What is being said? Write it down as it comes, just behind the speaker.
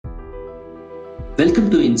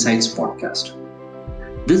Welcome to Insights Podcast.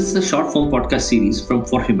 This is a short form podcast series from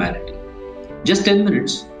For Humanity. Just 10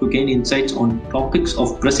 minutes to gain insights on topics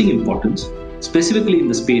of pressing importance, specifically in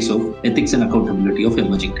the space of ethics and accountability of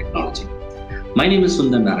emerging technology. My name is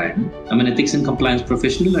Sundar Narayan. I'm an ethics and compliance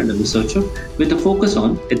professional and a researcher with a focus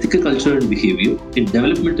on ethical culture and behavior in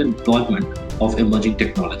development and deployment of emerging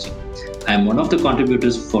technology. I am one of the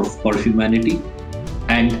contributors for Humanity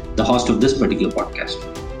and the host of this particular podcast.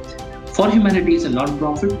 For Humanity is a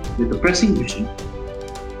non-profit with a pressing mission.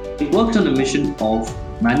 It works on a mission of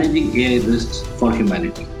managing AI risks for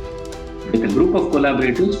humanity. With a group of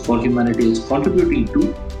collaborators, For Humanity is contributing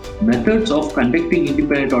to methods of conducting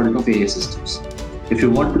independent audit of AI systems. If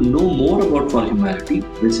you want to know more about For Humanity,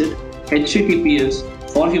 visit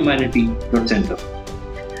https://forhumanity.center.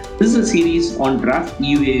 This is a series on draft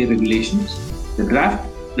EU AI regulations. The draft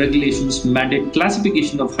regulations mandate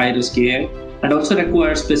classification of high-risk AI and also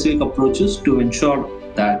require specific approaches to ensure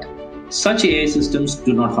that such AI systems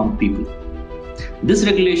do not harm people. This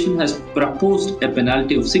regulation has proposed a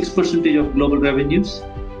penalty of 6% of global revenues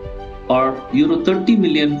or Euro 30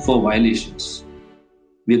 million for violations.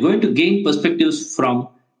 We are going to gain perspectives from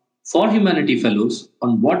For Humanity fellows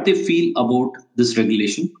on what they feel about this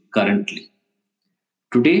regulation currently.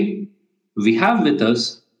 Today, we have with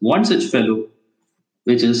us one such fellow,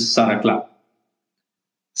 which is Sarah Clapp.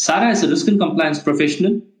 Sarah is a risk and compliance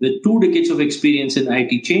professional with 2 decades of experience in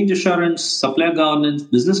IT change assurance, supplier governance,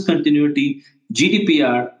 business continuity,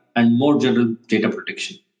 GDPR, and more general data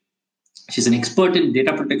protection. She's an expert in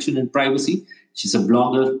data protection and privacy. She's a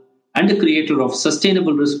blogger and a creator of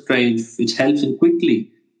Sustainable Risk Drive, which helps in quickly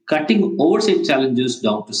cutting oversight challenges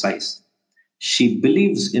down to size. She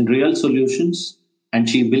believes in real solutions, and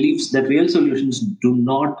she believes that real solutions do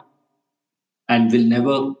not and will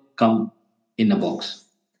never come in a box.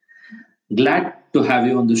 Glad to have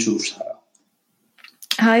you on the show, Sarah.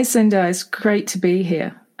 Hi, Sundar. It's great to be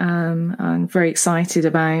here. I'm very excited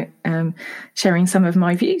about sharing some of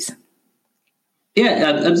my views.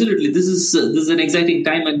 Yeah, absolutely. This is an exciting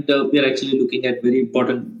time, and we are actually looking at very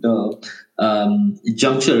important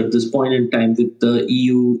juncture at this point in time with the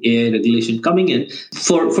EU AI regulation coming in.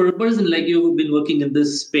 For a person like you who've been working in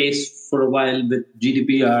this space for a while with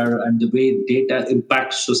GDPR and the way data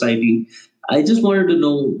impacts society, I just wanted to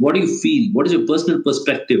know, what do you feel? What is your personal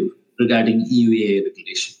perspective regarding EU AI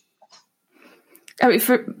regulation?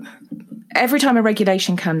 Every time a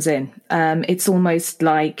regulation comes in, it's almost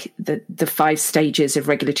like the 5 stages of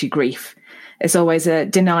regulatory grief. There's always a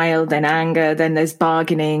denial, then anger, then there's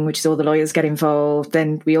bargaining, which is all the lawyers get involved.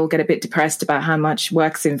 Then we all get a bit depressed about how much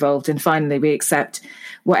work's involved. And finally, we accept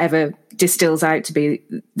whatever distills out to be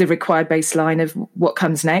the required baseline of what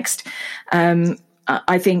comes next.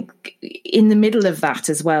 I think in the middle of that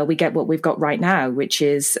as well, we get what we've got right now, which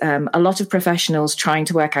is a lot of professionals trying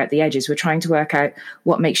to work out the edges. We're trying to work out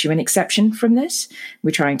what makes you an exception from this.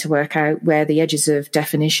 We're trying to work out where the edges of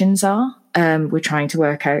definitions are. We're trying to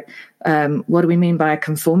work out what do we mean by a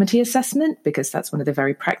conformity assessment, because that's one of the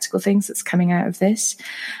very practical things that's coming out of this.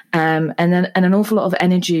 And an awful lot of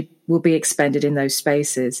energy will be expended in those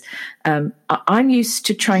spaces. I'm used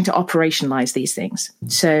to trying to operationalize these things.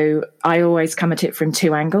 So I always come at it from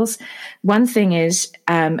 2 angles. One thing is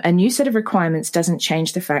a new set of requirements doesn't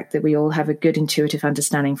change the fact that we all have a good intuitive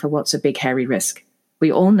understanding for what's a big, hairy risk.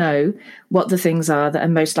 We all know what the things are that are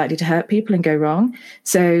most likely to hurt people and go wrong.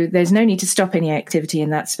 So there's no need to stop any activity in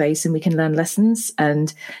that space, and we can learn lessons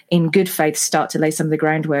and in good faith start to lay some of the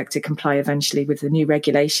groundwork to comply eventually with the new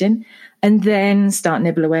regulation, and then start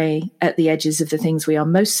nibble away at the edges of the things we are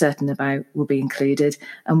most certain about will be included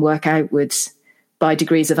and work outwards by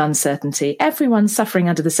degrees of uncertainty. Everyone's suffering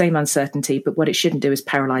under the same uncertainty, but what it shouldn't do is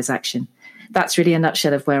paralyze action. That's really a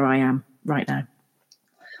nutshell of where I am right now.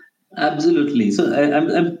 Absolutely. So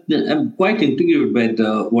I'm quite intrigued by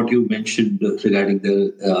what you mentioned regarding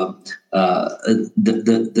the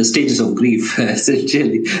stages of grief.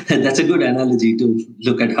 Essentially, and that's a good analogy to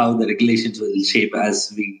look at how the regulations will shape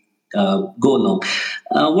as we go along.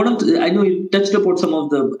 I know you touched upon some of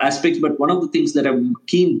the aspects, but one of the things that I'm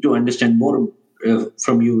keen to understand more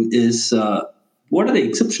from you is what are the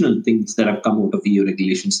exceptional things that have come out of EU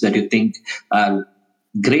regulations that you think are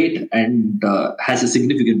great and has a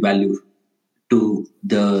significant value to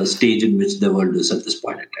the stage in which the world is at this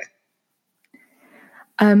point in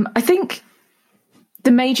time? I think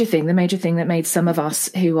the major thing that made some of us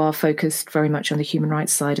who are focused very much on the human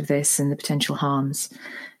rights side of this and the potential harms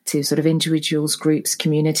to sort of individuals, groups,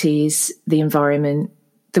 communities, the environment,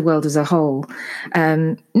 the world as a whole,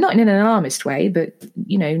 not in an alarmist way, but,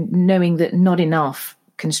 knowing that not enough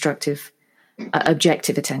constructive,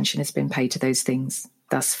 objective attention has been paid to those things.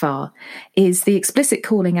 thus far is the explicit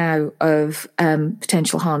calling out of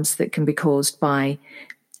potential harms that can be caused by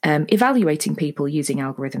evaluating people using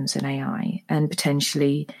algorithms and AI and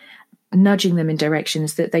potentially nudging them in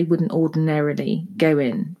directions that they wouldn't ordinarily go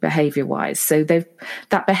in behavior-wise. So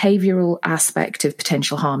that behavioral aspect of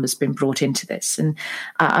potential harm has been brought into this. And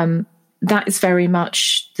that is very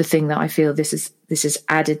much the thing that I feel this is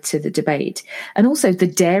added to the debate. And also the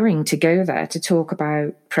daring to go there to talk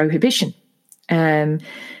about prohibition.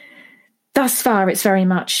 Thus far, it's very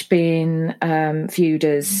much been viewed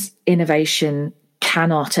as innovation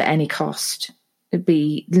cannot at any cost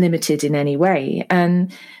be limited in any way.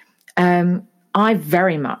 And I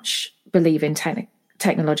very much believe in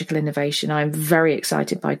technological innovation. I'm very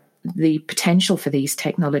excited by the potential for these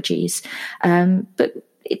technologies, but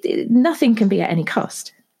nothing can be at any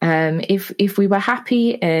cost. If we were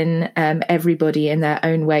happy in everybody in their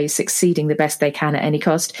own way succeeding the best they can at any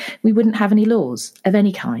cost, we wouldn't have any laws of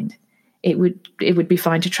any kind. It would be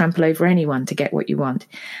fine to trample over anyone to get what you want.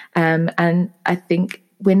 And I think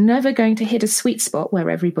we're never going to hit a sweet spot where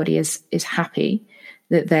everybody is happy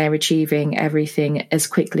that they're achieving everything as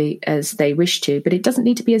quickly as they wish to, but it doesn't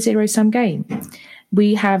need to be a zero-sum game.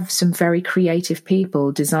 We have some very creative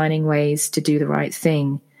people designing ways to do the right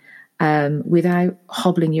thing without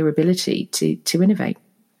hobbling your ability to innovate.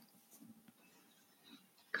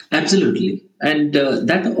 Absolutely, and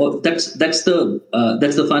that's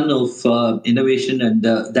the fun of innovation, and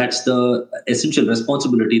that's the essential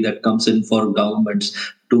responsibility that comes in for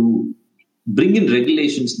governments to bring in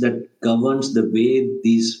regulations that governs the way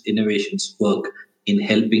these innovations work in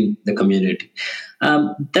helping the community.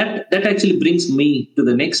 That actually brings me to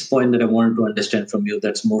the next point that I wanted to understand from you.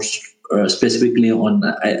 That's more specifically on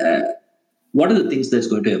what are the things that's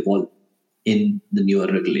going to evolve in the newer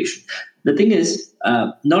regulation. The thing is,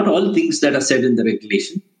 not all things that are said in the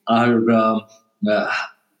regulation are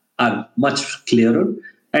much clearer,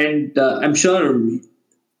 and I'm sure,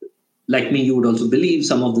 like me, you would also believe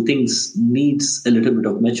some of the things needs a little bit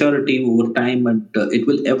of maturity over time, and it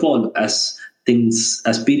will evolve as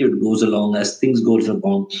period goes along, as things goes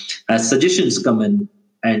along, as suggestions come in,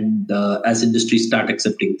 and as industries start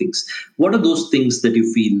accepting things. What are those things that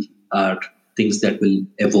you feel are things that will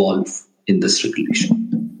evolve in this regulation?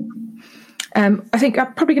 I think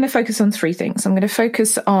I'm probably going to focus on three things. I'm going to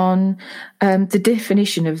focus on the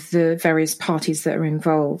definition of the various parties that are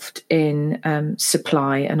involved in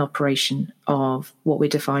supply and operation of what we're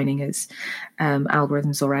defining as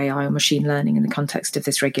algorithms or AI or machine learning in the context of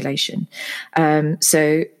this regulation.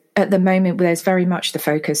 So at the moment, there's very much the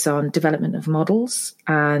focus on development of models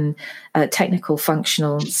and technical,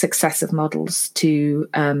 functional success of models to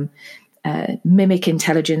mimic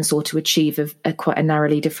intelligence or to achieve quite a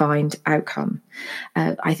narrowly defined outcome.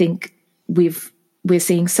 I think we're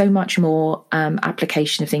seeing so much more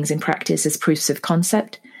application of things in practice as proofs of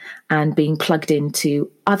concept and being plugged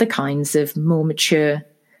into other kinds of more mature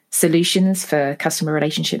solutions for customer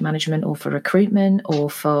relationship management or for recruitment or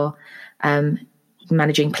for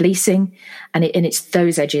managing policing. And it's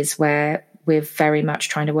those edges where we're very much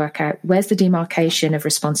trying to work out where's the demarcation of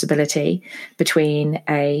responsibility between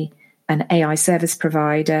an AI service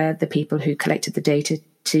provider, the people who collected the data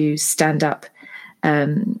to stand up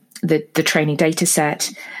the training data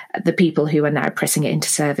set, the people who are now pressing it into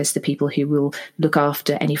service, the people who will look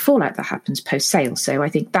after any fallout that happens post-sale. So I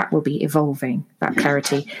think that will be evolving, that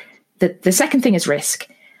clarity. The second thing is risk.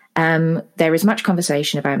 There is much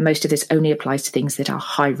conversation about most of this only applies to things that are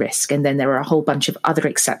high risk. And then there are a whole bunch of other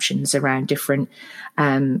exceptions around different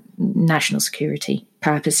national security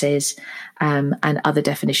purposes and other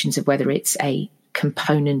definitions of whether it's a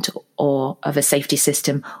component or of a safety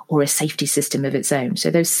system or a safety system of its own.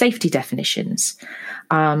 So those safety definitions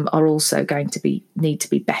are also going to need to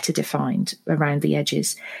be better defined around the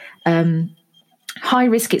edges. High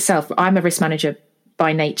risk itself, I'm a risk manager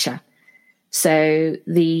by nature. So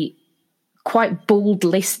the quite bold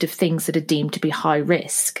list of things that are deemed to be high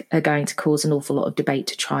risk are going to cause an awful lot of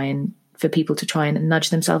debate for people to try and nudge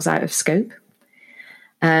themselves out of scope.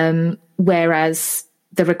 Whereas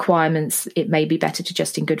the requirements, it may be better to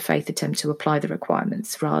just in good faith attempt to apply the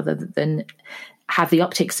requirements rather than have the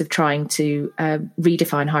optics of trying to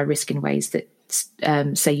redefine high risk in ways that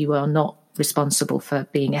say you are not responsible for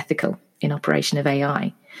being ethical in operation of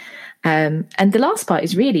AI. And the last part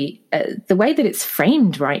is really the way that it's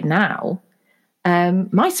framed right now.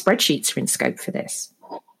 My spreadsheets are in scope for this.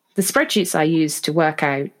 The spreadsheets I use to work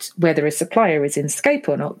out whether a supplier is in scope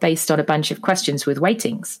or not based on a bunch of questions with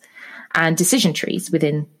weightings and decision trees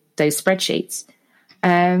within those spreadsheets.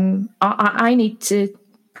 I need to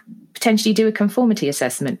potentially do a conformity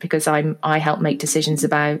assessment because I help make decisions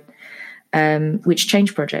about which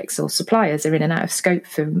change projects or suppliers are in and out of scope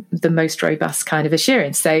for the most robust kind of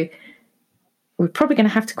assurance. So we're probably going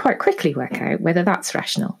to have to quite quickly work out whether that's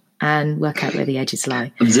rational and work out where the edges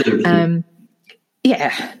lie. Absolutely.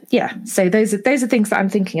 Yeah. So those are things that I'm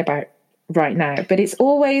thinking about right now. But it's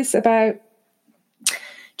always about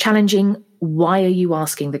challenging, why are you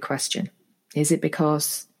asking the question? Is it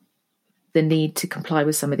because the need to comply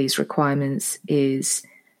with some of these requirements is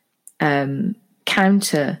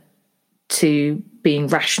counter to being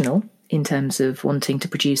rational in terms of wanting to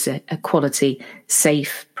produce a quality,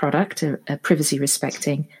 safe product, a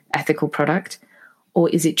privacy-respecting, ethical product? Or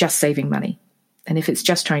is it just saving money? And if it's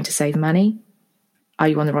just trying to save money, are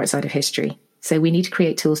you on the right side of history? So we need to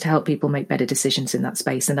create tools to help people make better decisions in that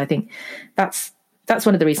space. And I think that's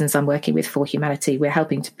one of the reasons I'm working with For Humanity. We're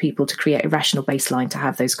helping people to create a rational baseline to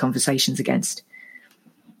have those conversations against.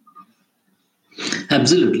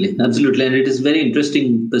 Absolutely. And it is a very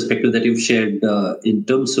interesting perspective that you've shared in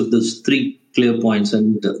terms of those three clear points.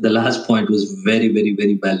 And the last point was very, very,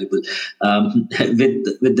 very valuable.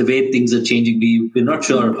 With the way things are changing, we're not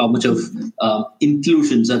sure how much of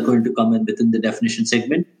inclusions are going to come in within the definition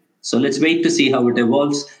segment. So let's wait to see how it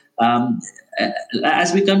evolves.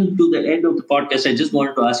 As we come to the end of the podcast, I just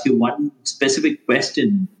wanted to ask you one specific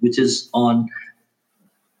question, which is on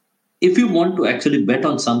if you want to actually bet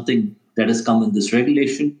on something that has come in this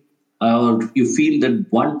regulation, or you feel that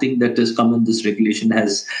one thing that has come in this regulation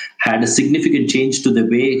has had a significant change to the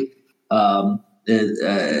way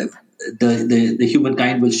the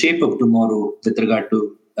humankind will shape up tomorrow with regard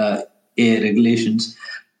to AI regulations,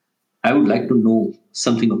 I would like to know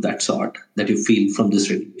something of that sort that you feel from this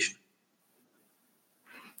regulation.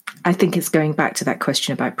 I think it's going back to that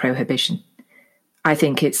question about prohibition. I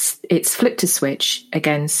think it's flipped a switch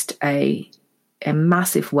against a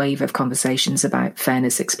massive wave of conversations about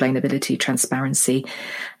fairness, explainability, transparency,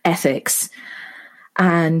 ethics.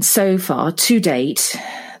 And so far, to date,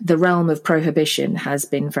 the realm of prohibition has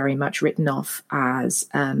been very much written off as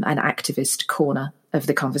an activist corner of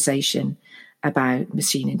the conversation about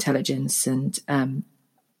machine intelligence and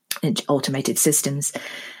automated systems.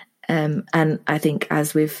 And I think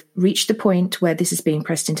as we've reached the point where this is being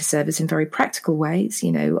pressed into service in very practical ways,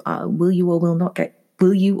 will you or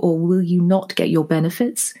will you not get your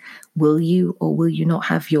benefits? Will you or will you not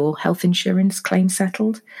have your health insurance claim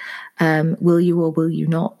settled? Will you or will you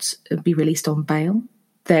not be released on bail?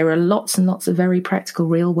 There are lots and lots of very practical,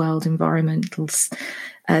 real-world environmental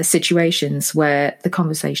situations where the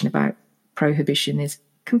conversation about prohibition is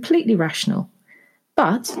completely rational,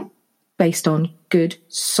 but based on good,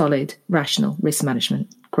 solid, rational risk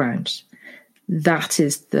management grounds. That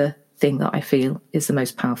is the thing that I feel is the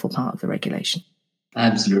most powerful part of the regulation.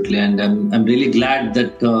 Absolutely. And I'm really glad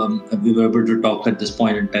that we were able to talk at this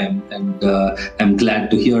point in time. And I'm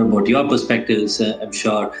glad to hear about your perspectives. I'm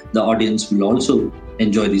sure the audience will also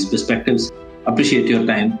enjoy these perspectives. Appreciate your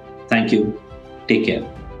time. Thank you. Take care.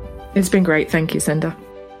 It's been great. Thank you, Sundar.